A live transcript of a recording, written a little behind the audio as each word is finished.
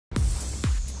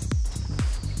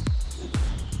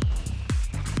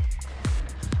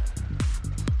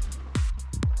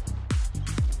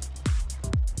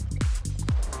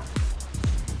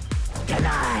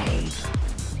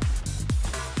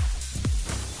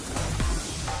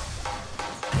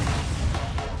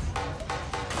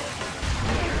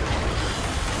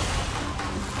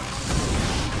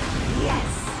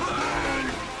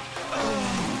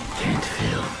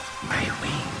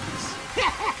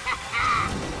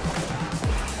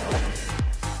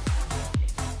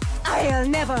They'll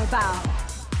never bow.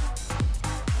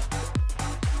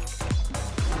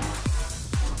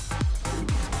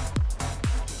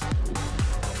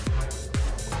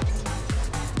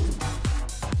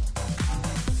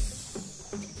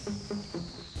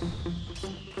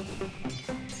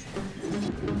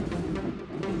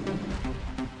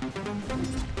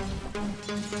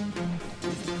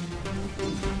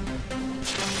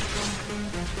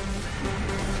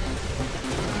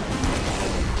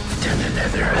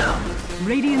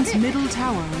 Radiant's middle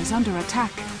tower is under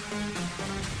attack.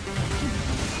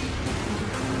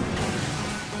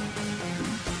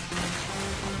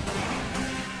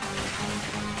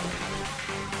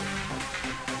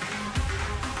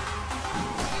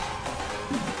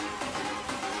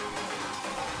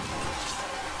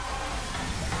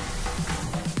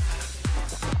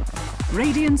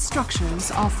 Radiant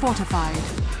structures are fortified.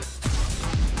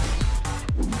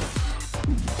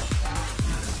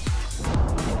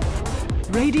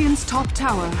 Radiant's top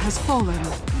tower has fallen.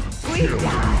 We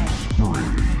die.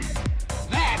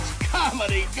 That's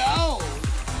comedy gold!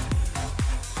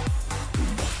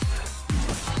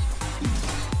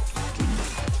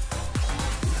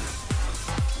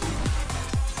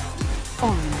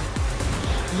 Fallen.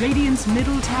 Radiant's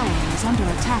middle tower is under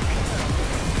attack.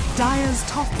 Dire's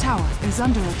top tower is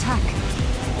under attack.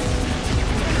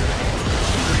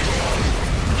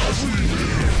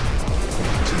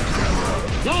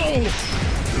 Go!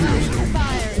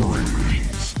 Fire is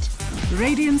quenched.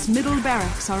 Radiant's middle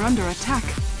barracks are under attack.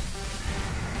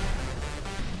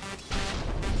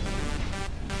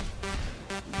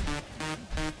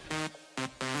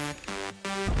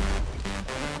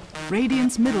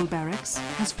 Radiant's middle barracks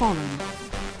has fallen.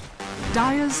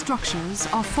 Dire's structures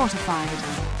are fortified.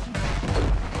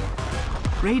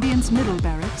 Radiant's middle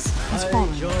barracks has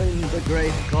fallen. I joined the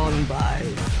great gone by.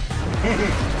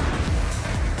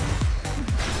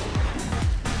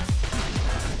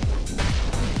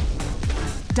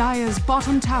 Dire's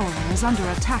bottom tower is under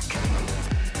attack.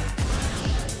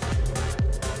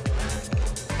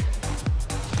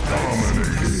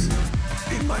 Dominating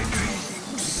in my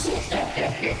dreams.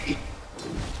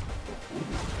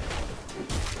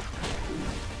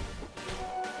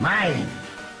 Mine!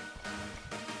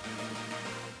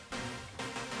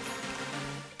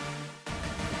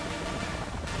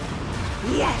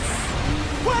 Yes.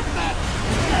 What the?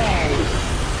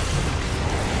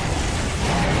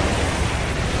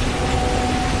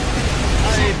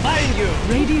 I find you!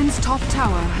 Radiant's top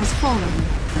tower has fallen.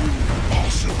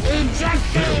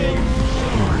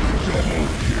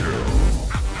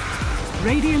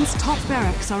 Radiant's top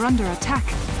barracks are under attack.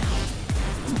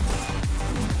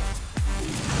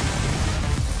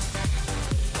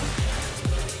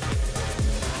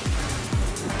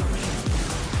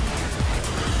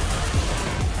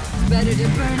 Better to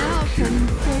burn out than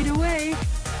fade away.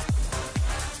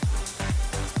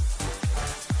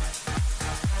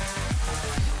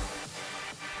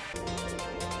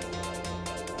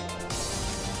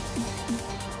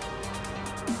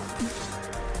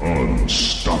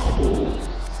 Unstoppable.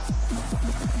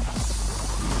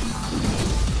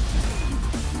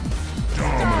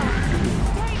 Dominating.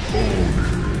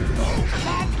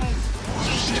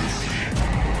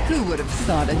 Who would have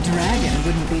thought a dragon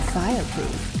wouldn't be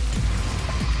fireproof?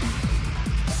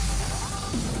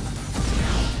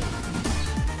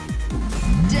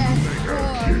 Death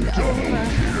warmed over.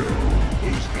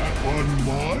 Was that one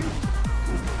mine?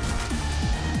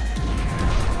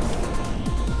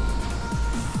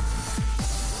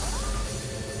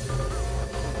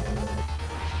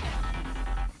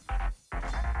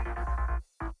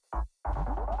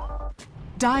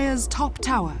 Dire's top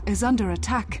tower is under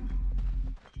attack.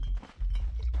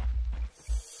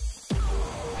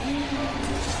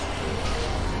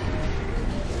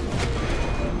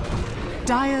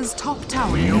 Dire's top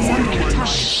tower is under attack.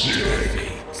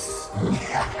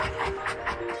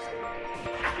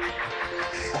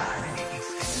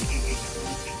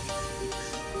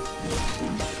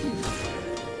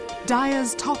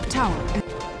 Dire's top tower is...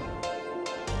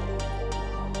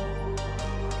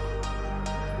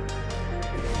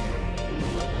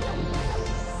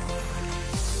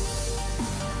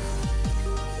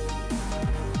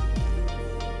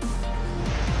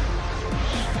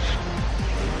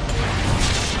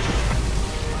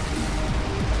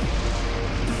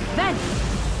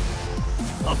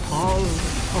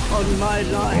 On my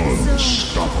life.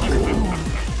 Unstoppable.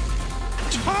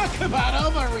 Talk about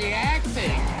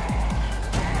overreacting!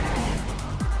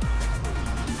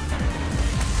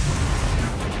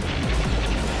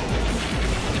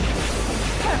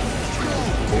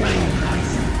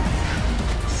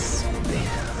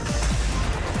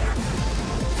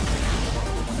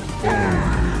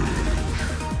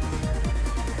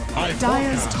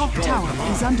 Dire's top tower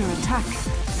is under attack.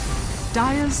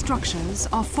 Dire's structures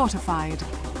are fortified.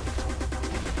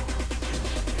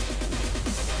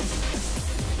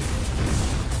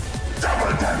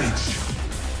 Double damage!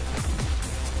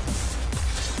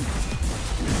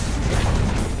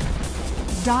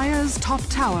 Dire's top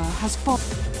tower has fallen.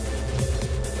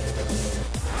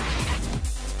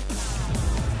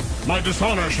 My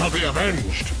dishonor shall be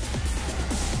avenged!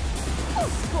 Who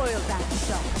spoiled that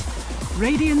shot?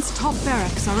 Radiant's top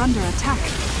barracks are under attack.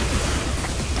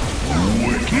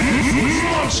 Wicked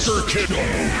monster kiddo!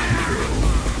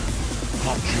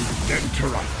 Pop you dead to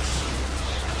rights.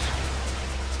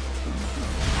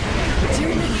 Too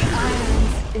many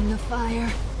irons in the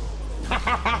fire.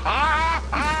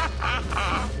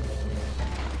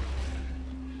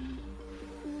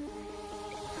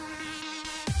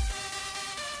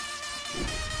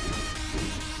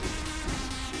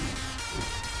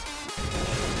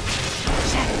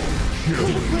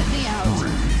 Could have put me out.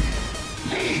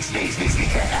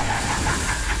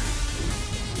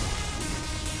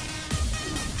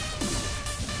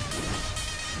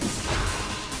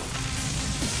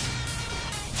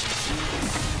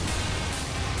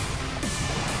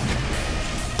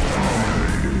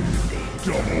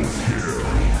 Double kill!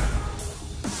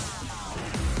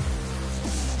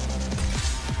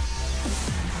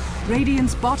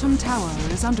 Radiant's bottom tower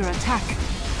is under attack.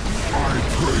 I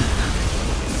break!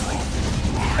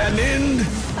 An end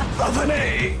of an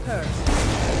age.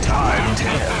 Time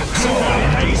tells.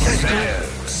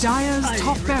 Dire's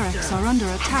top barracks are under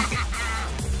attack.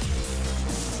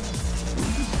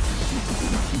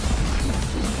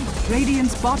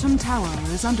 Radiant's bottom tower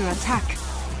is under attack.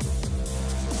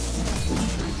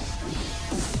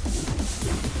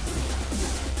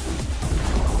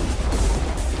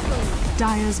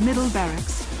 Dire's middle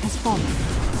barracks has fallen.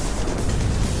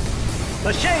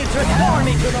 The shades restore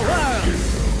me to the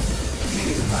world!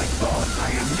 I thought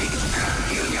I am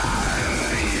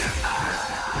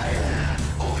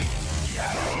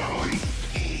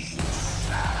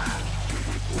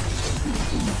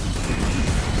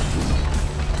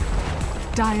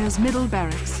Dire's middle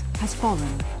barracks has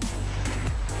fallen.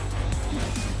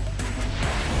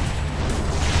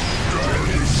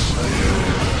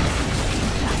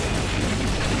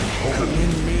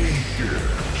 Commend me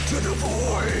to the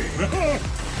void!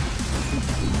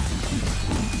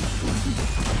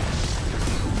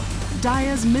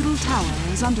 Dire's middle tower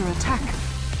is under attack.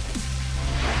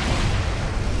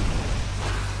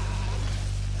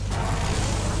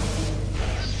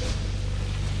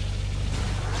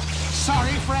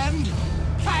 Sorry, friend.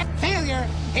 That failure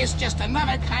is just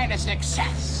another kind of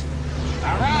success.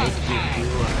 Around time.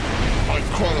 My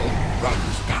coil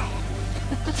runs down.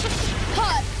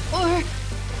 Hot or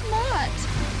not?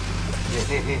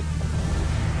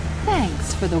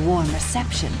 Thanks for the warm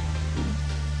reception.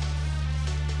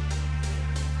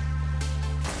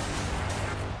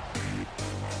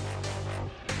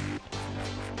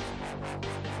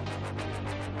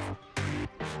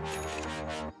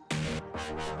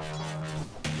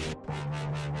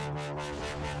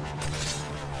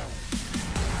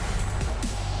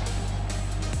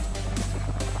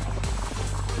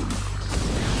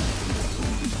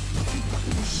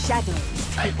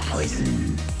 Shadows. I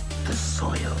poison the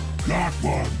soil. Got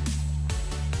one!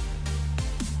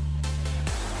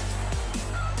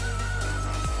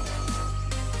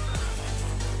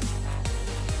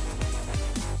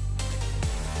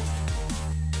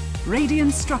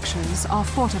 Radiant structures are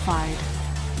fortified.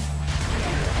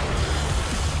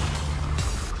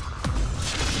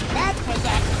 That was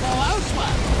a close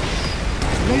one.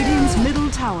 Radiant's middle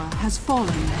tower has fallen.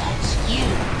 That's you.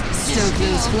 Stoke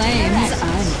those flames.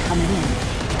 I'm coming in.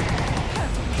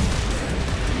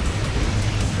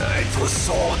 I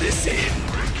foresaw this in.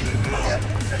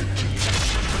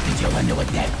 Did you wonder what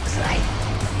that was like?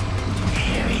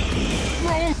 Here it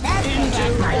is. That was a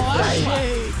close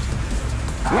one.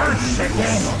 Once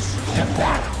again, the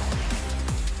battle.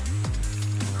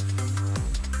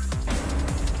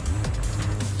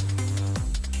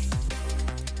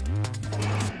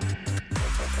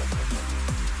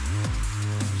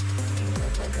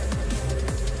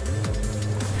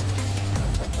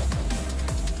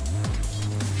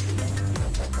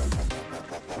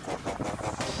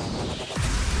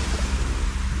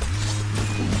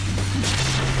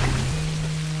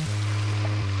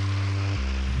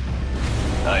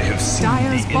 I have seen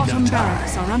Dire's the bottom end of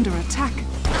barracks are under attack.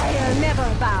 I'll never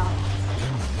bow.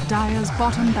 Dire's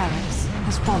bottom barracks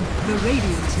has fallen. The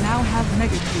Radiant now have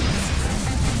mega cubes.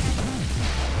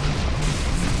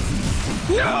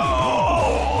 Oh,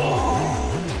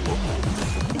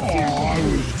 I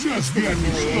was just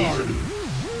getting started.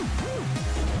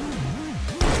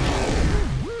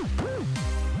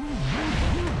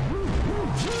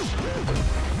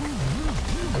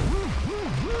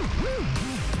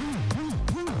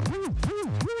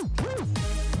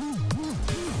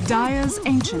 Dire's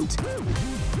Ancient.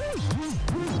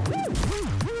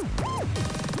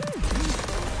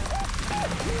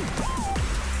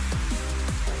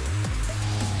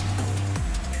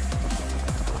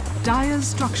 Dire's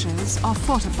structures are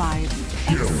fortified.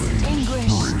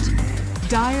 Extinguished.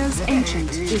 Dire's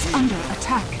Ancient is under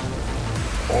attack.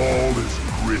 All is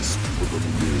grist for the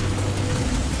mill.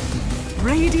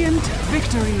 Radiant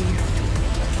victory.